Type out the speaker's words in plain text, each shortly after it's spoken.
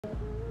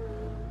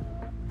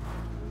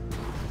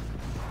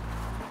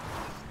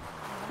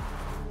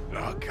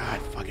Oh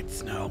God, fucking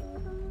snow.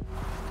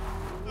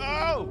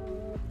 Oh!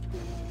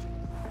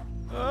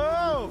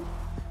 Oh!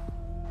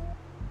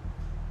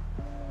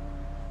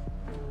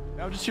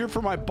 I'm just here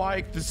for my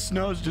bike. The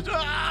snow's just.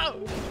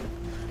 Oh!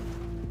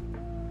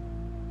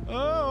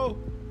 Oh!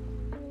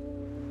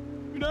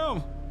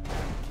 No!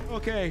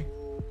 Okay.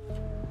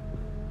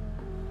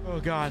 Oh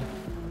God.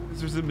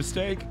 This was a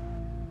mistake.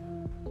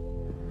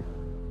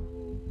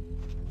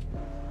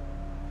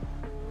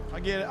 I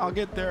get it. I'll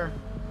get there.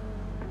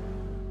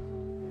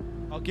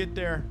 I'll get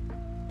there.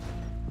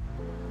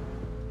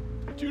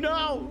 Do you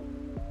know?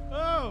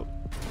 Oh!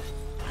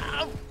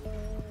 Ow!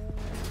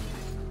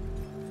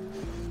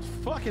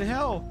 Fucking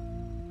hell!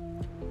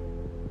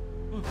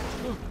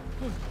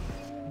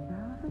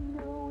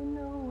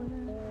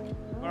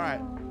 All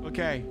right.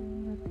 Okay.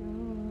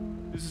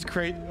 This is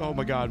crazy. Oh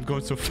my God! I'm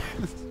going so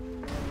fast.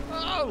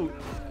 Oh!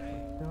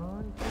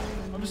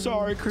 I'm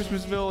sorry,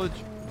 Christmas Village.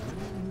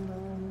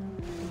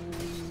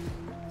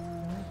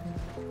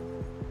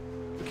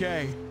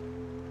 Okay.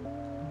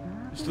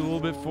 Just a little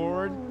bit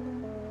forward.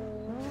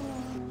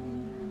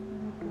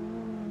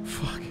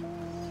 Fuck.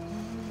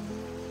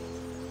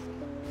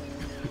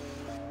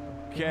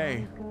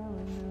 Okay.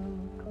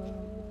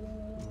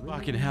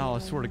 Fucking hell, I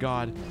swear to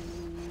God.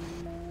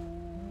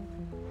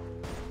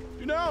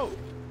 No!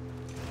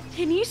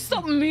 Can you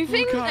stop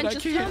moving Oh God, and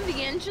just turn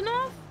the engine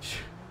off?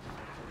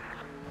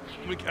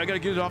 I gotta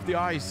get it off the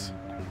ice.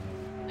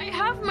 I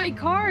have my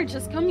car,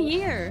 just come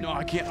here. No,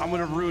 I can't. I'm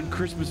gonna ruin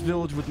Christmas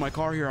Village with my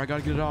car here. I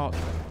gotta get it out.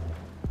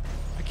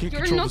 I can't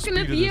You're control not the speed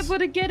gonna of be this. able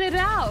to get it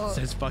out.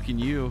 Says fucking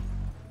you.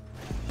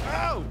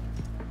 Oh!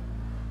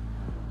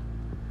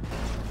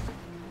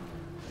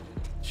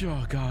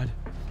 Oh God.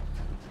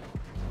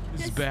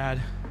 This is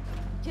bad.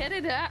 Get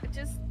it out.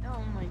 Just,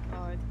 oh my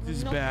God. This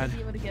is You're not bad. gonna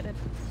be able to get it.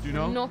 Do you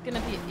know? You're not gonna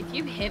be. If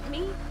you hit me,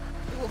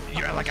 it will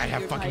You're like I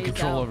have your fucking tires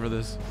control out. over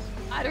this.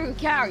 I don't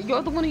care.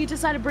 You're the one who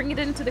decided to bring it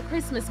into the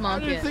Christmas I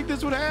market. didn't think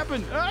this would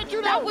happen.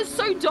 That was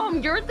so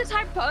dumb. You're the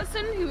type of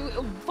person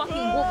who fucking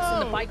walks in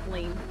the bike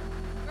lane.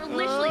 You're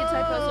literally the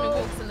type of person who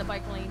walks in the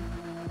bike lane.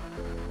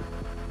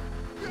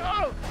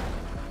 I'm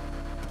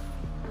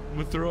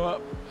gonna throw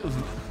up.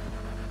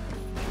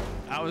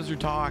 How was your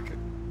talk?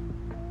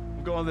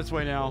 I'm going this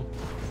way now.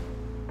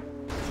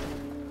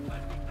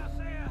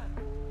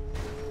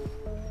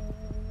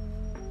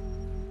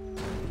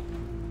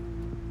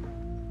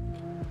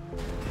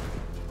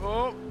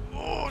 Oh,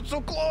 oh, it's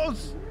so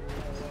close.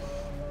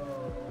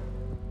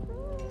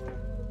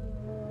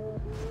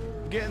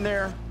 I'm getting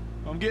there.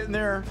 I'm getting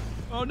there.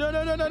 Oh, no,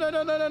 no, no, no, no,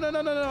 no, no, no, no,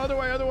 no, no, no, other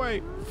way, other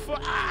way.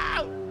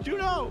 Ah,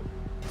 Juno.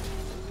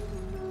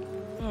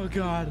 Oh,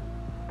 God.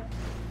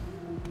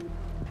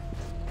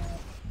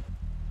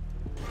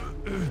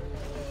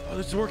 Oh,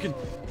 this is working.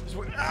 This is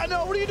working. Ah,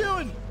 no, what are you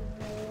doing?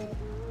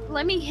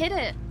 Let me hit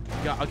it.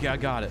 Okay, I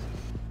got it.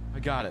 I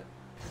got it.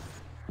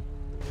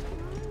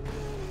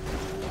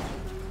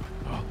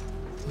 Oh,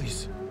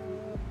 please.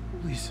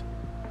 Please.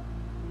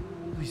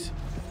 Please.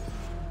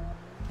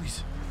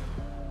 Please.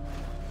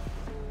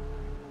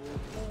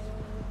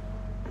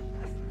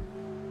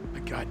 My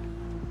God.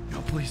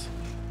 No, please.